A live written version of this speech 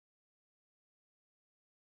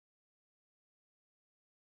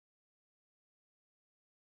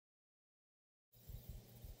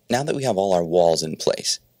Now that we have all our walls in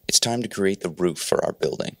place, it's time to create the roof for our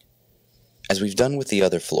building. As we've done with the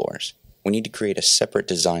other floors, we need to create a separate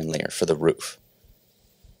design layer for the roof.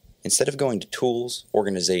 Instead of going to Tools,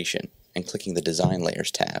 Organization, and clicking the Design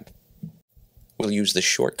Layers tab, we'll use the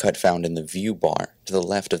shortcut found in the View bar to the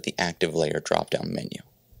left of the Active Layer drop-down menu.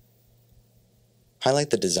 Highlight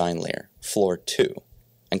the design layer, Floor 2,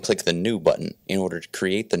 and click the New button in order to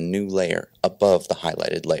create the new layer above the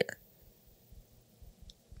highlighted layer.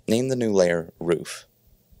 Name the new layer Roof.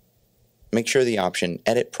 Make sure the option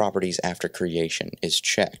Edit Properties After Creation is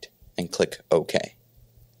checked and click OK.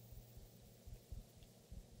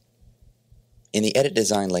 In the Edit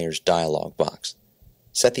Design Layers dialog box,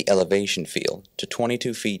 set the elevation field to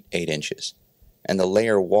 22 feet 8 inches and the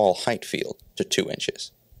layer wall height field to 2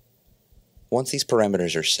 inches. Once these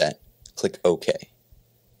parameters are set, click OK.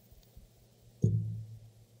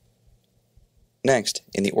 Next,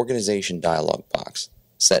 in the Organization dialog box,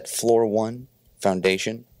 set Floor 1,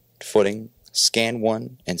 Foundation, Footing, Scan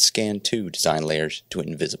 1, and Scan 2 design layers to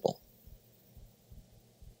invisible.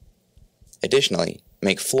 Additionally,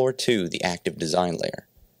 make Floor 2 the active design layer,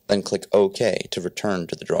 then click OK to return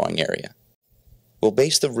to the drawing area. We'll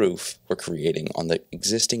base the roof we're creating on the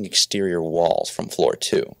existing exterior walls from Floor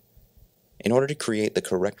 2. In order to create the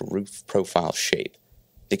correct roof profile shape,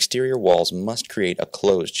 the exterior walls must create a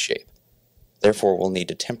closed shape. Therefore, we'll need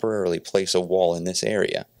to temporarily place a wall in this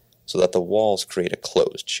area so that the walls create a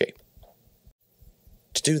closed shape.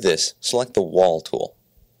 To do this, select the Wall tool.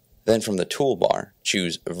 Then from the toolbar,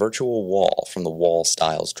 choose Virtual Wall from the Wall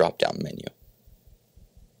Styles drop-down menu.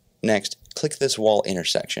 Next, click this wall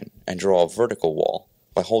intersection and draw a vertical wall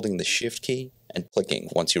by holding the Shift key and clicking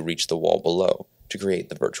once you reach the wall below to create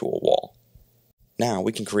the virtual wall. Now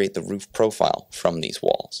we can create the roof profile from these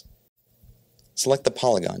walls. Select the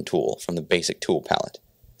Polygon tool from the Basic Tool palette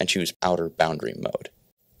and choose Outer Boundary mode.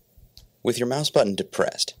 With your mouse button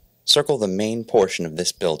depressed, circle the main portion of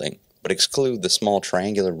this building, but exclude the small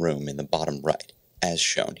triangular room in the bottom right, as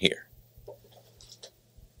shown here.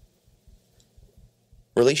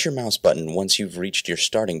 Release your mouse button once you've reached your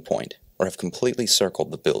starting point or have completely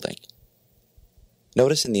circled the building.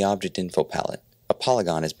 Notice in the Object Info palette, a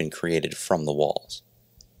polygon has been created from the walls.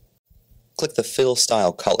 Click the Fill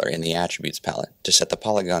Style color in the Attributes palette to set the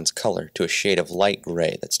polygon's color to a shade of light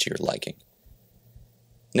gray that's to your liking.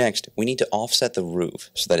 Next, we need to offset the roof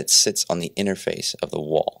so that it sits on the interface of the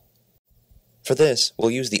wall. For this, we'll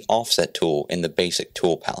use the Offset tool in the Basic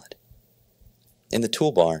Tool palette. In the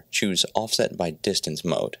toolbar, choose Offset by Distance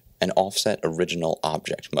mode and Offset Original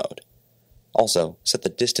Object mode. Also, set the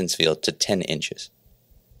distance field to 10 inches.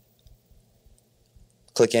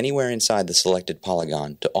 Click anywhere inside the selected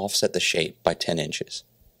polygon to offset the shape by 10 inches.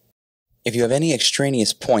 If you have any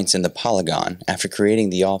extraneous points in the polygon after creating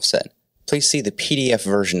the offset, please see the PDF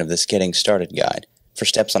version of this Getting Started guide for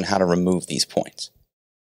steps on how to remove these points.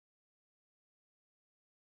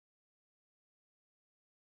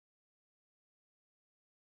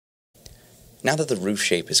 Now that the roof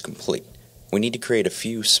shape is complete, we need to create a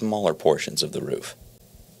few smaller portions of the roof.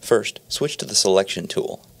 First, switch to the Selection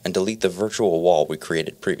tool and delete the virtual wall we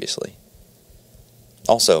created previously.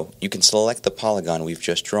 Also, you can select the polygon we've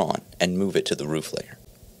just drawn and move it to the roof layer.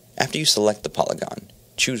 After you select the polygon,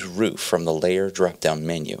 choose Roof from the Layer drop-down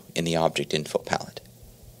menu in the Object Info palette.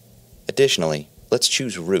 Additionally, let's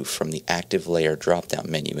choose Roof from the Active Layer drop-down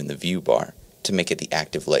menu in the View bar to make it the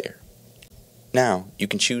active layer. Now, you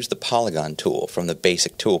can choose the Polygon tool from the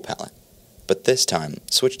Basic Tool palette, but this time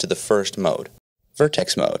switch to the first mode,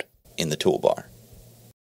 Vertex mode, in the toolbar.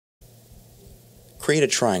 Create a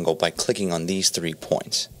triangle by clicking on these 3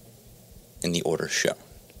 points, in the order shown.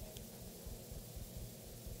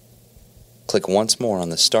 Click once more on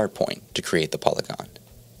the start point to create the polygon.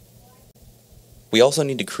 We also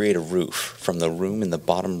need to create a roof from the room in the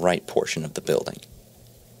bottom right portion of the building.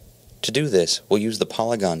 To do this, we'll use the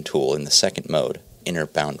Polygon tool in the second mode, Inner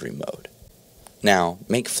Boundary mode. Now,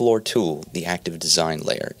 make Floor 2 the active design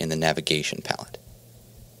layer in the Navigation palette.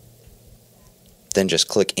 Then just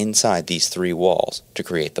click inside these 3 walls to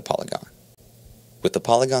create the polygon. With the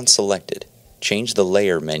polygon selected, change the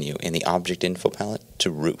Layer menu in the Object Info palette to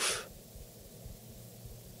Roof.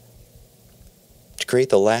 To create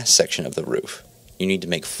the last section of the roof, you need to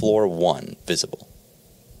make Floor 1 visible.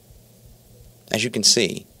 As you can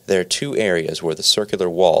see, there are 2 areas where the circular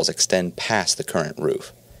walls extend past the current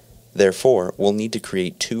roof. Therefore, we'll need to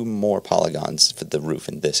create 2 more polygons for the roof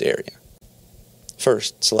in this area.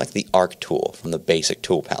 First, select the Arc tool from the Basic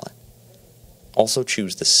Tool palette. Also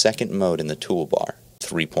choose the second mode in the toolbar,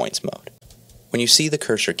 3 points mode. When you see the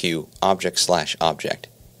cursor cue Object/Object,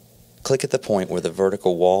 click at the point where the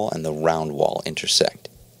vertical wall and the round wall intersect.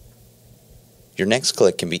 Your next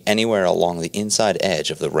click can be anywhere along the inside edge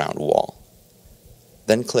of the round wall.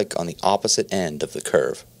 Then click on the opposite end of the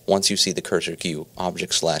curve once you see the cursor cue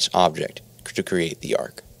object/object to create the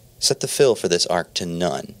arc. Set the fill for this arc to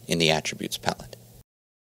none in the Attributes palette.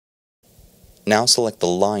 Now select the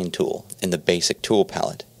Line tool in the Basic Tool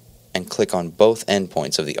palette and click on both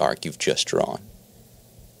endpoints of the arc you've just drawn.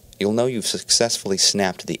 You'll know you've successfully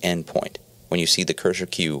snapped the endpoint when you see the cursor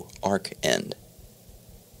cue arc end.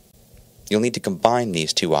 You'll need to combine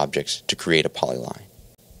these two objects to create a polyline.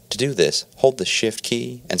 To do this, hold the Shift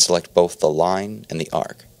key and select both the line and the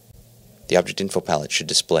arc. The Object Info palette should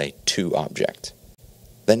display two objects.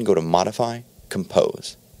 Then go to Modify,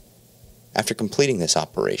 Compose. After completing this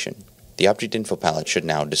operation, the Object Info palette should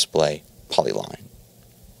now display Polyline.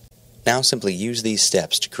 Now simply use these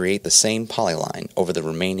steps to create the same polyline over the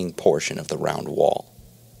remaining portion of the round wall.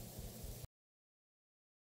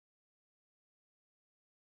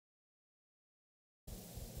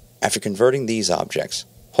 After converting these objects,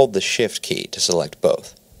 hold the Shift key to select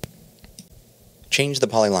both. Change the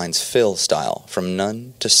polyline's fill style from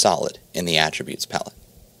none to solid in the Attributes palette.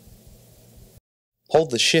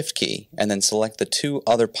 Hold the Shift key and then select the two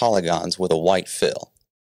other polygons with a white fill.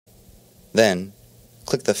 Then,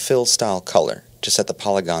 click the Fill Style Color to set the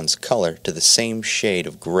polygon's color to the same shade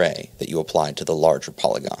of gray that you applied to the larger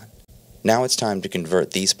polygon. Now it's time to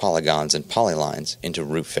convert these polygons and polylines into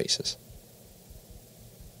roof faces.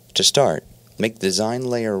 To start, make Design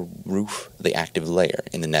Layer Roof the active layer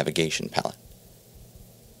in the Navigation palette.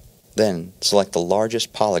 Then, select the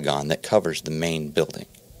largest polygon that covers the main building.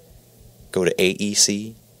 Go to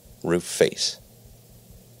AEC, Roof Face.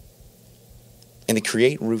 In the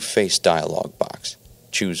Create Roof Face dialog box,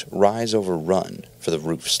 choose Rise over Run for the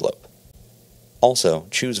roof slope. Also,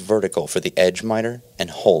 choose Vertical for the edge miter and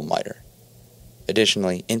hole miter.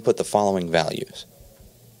 Additionally, input the following values: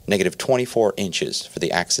 -24 inches for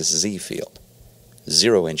the axis Z field,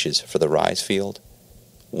 0 inches for the rise field,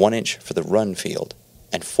 1 inch for the run field,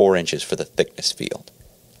 and 4 inches for the thickness field.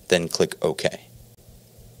 Then click OK.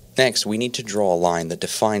 Next, we need to draw a line that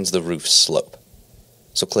defines the roof's slope.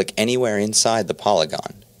 So click anywhere inside the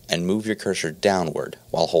polygon and move your cursor downward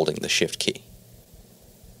while holding the Shift key.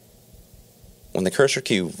 When the cursor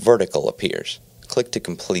cue vertical appears, click to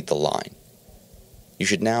complete the line. You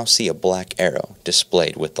should now see a black arrow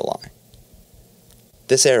displayed with the line.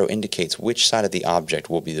 This arrow indicates which side of the object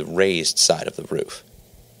will be the raised side of the roof.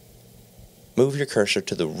 Move your cursor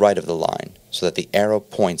to the right of the line so that the arrow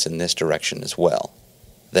points in this direction as well.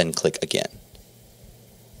 Then click again.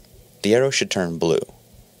 The arrow should turn blue,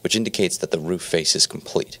 which indicates that the roof face is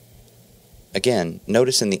complete. Again,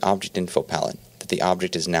 notice in the Object Info palette that the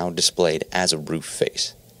object is now displayed as a roof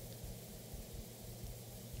face.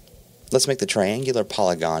 Let's make the triangular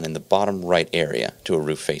polygon in the bottom right area to a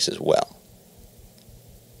roof face as well.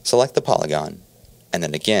 Select the polygon, and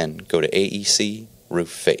then again go to AEC, Roof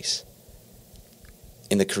Face.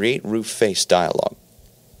 In the Create Roof Face dialog,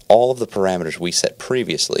 all of the parameters we set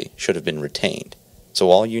previously should have been retained,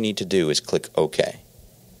 so all you need to do is click OK.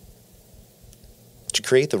 To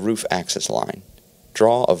create the roof axis line,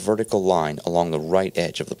 draw a vertical line along the right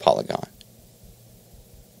edge of the polygon.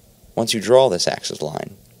 Once you draw this axis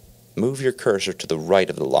line, move your cursor to the right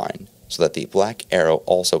of the line so that the black arrow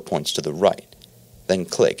also points to the right, then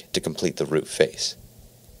click to complete the roof face.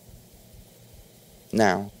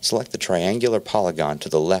 Now, select the triangular polygon to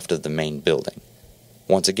the left of the main building.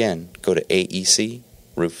 Once again, go to AEC,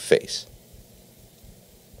 Roof Face.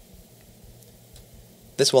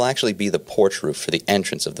 This will actually be the porch roof for the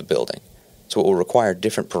entrance of the building, so it will require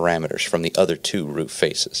different parameters from the other two roof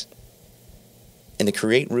faces. In the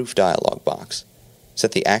Create Roof dialog box,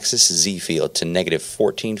 set the axis Z field to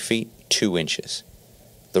 -14 feet 2 inches,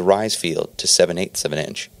 the rise field to 7/8 of an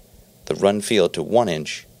inch, the run field to 1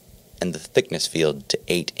 inch, and the thickness field to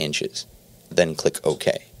 8 inches. Then click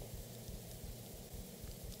OK.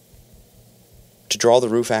 To draw the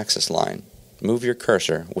roof axis line, move your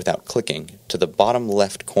cursor without clicking to the bottom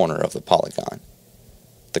left corner of the polygon.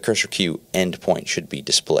 The cursor cue endpoint should be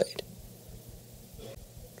displayed.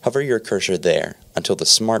 Hover your cursor there until the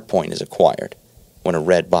smart point is acquired, when a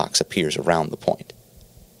red box appears around the point.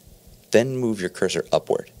 Then move your cursor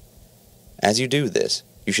upward. As you do this,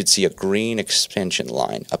 you should see a green extension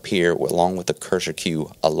line appear along with the cursor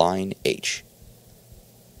cue Align H.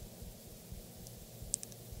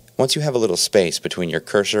 Once you have a little space between your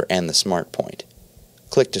cursor and the smart point,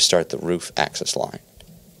 click to start the roof axis line.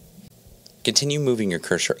 Continue moving your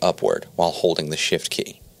cursor upward while holding the Shift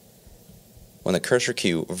key. When the cursor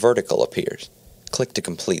cue vertical appears, click to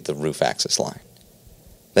complete the roof axis line.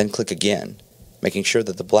 Then click again, making sure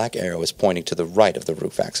that the black arrow is pointing to the right of the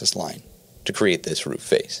roof axis line. to create this roof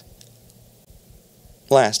face.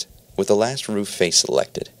 Last, with the last roof face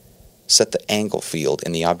selected, set the angle field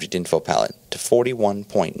in the Object Info palette to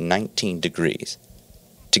 41.19 degrees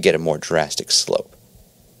to get a more drastic slope.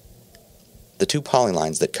 The two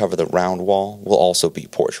polylines that cover the round wall will also be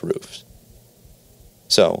porch roofs.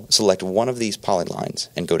 So, select one of these polylines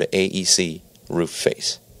and go to AEC Roof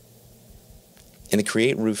Face. In the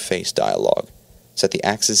Create Roof Face dialog, set the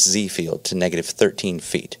Axis Z field to -13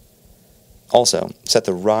 feet. Also, set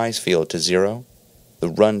the Rise field to 0, the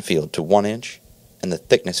Run field to 1 inch, and the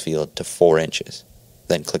Thickness field to 4 inches.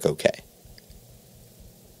 Then click OK.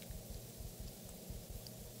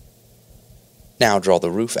 Now draw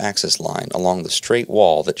the roof axis line along the straight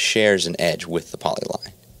wall that shares an edge with the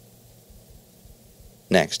polyline.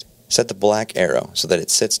 Next, set the black arrow so that it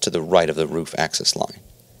sits to the right of the roof axis line.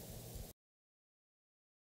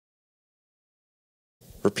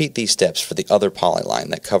 Repeat these steps for the other polyline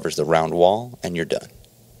that covers the round wall, and you're done.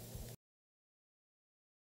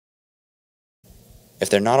 If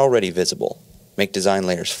they're not already visible, make design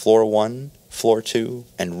layers Floor 1, Floor 2,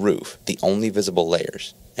 and Roof the only visible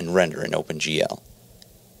layers, and render in OpenGL.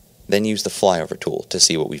 Then use the flyover tool to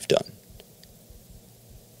see what we've done.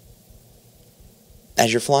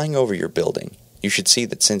 As you're flying over your building, you should see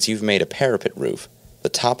that since you've made a parapet roof, the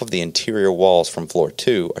top of the interior walls from Floor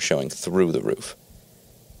 2 are showing through the roof.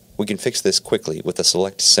 We can fix this quickly with the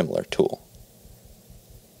Select Similar tool.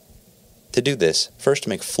 To do this, first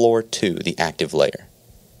make Floor 2 the active layer.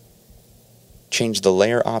 Change the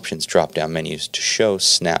Layer Options drop-down menus to show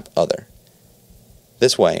Snap Other.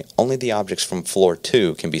 This way, only the objects from Floor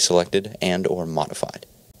 2 can be selected and/or modified.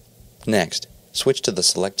 Next, switch to the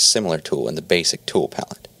Select Similar tool in the Basic Tool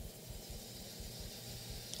palette.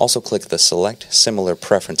 Also click the Select Similar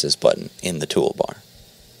Preferences button in the toolbar.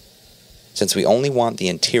 Since we only want the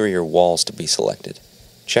interior walls to be selected,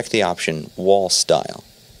 check the option Wall Style,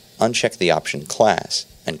 uncheck the option Class,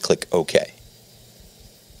 and click OK.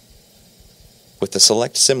 With the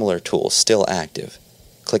Select Similar tool still active,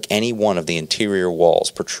 click any one of the interior walls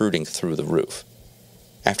protruding through the roof.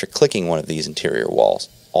 After clicking one of these interior walls,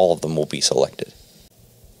 all of them will be selected.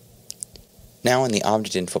 Now in the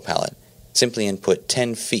Object Info palette, simply input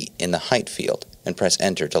 10 feet in the Height field and press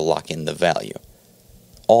Enter to lock in the value.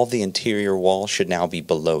 All of the interior walls should now be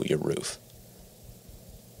below your roof.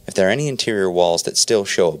 If there are any interior walls that still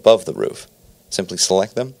show above the roof, simply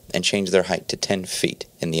select them and change their height to 10 feet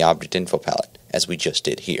in the Object Info palette, as we just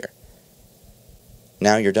did here.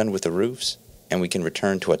 Now you're done with the roofs, and we can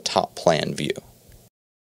return to a top plan view.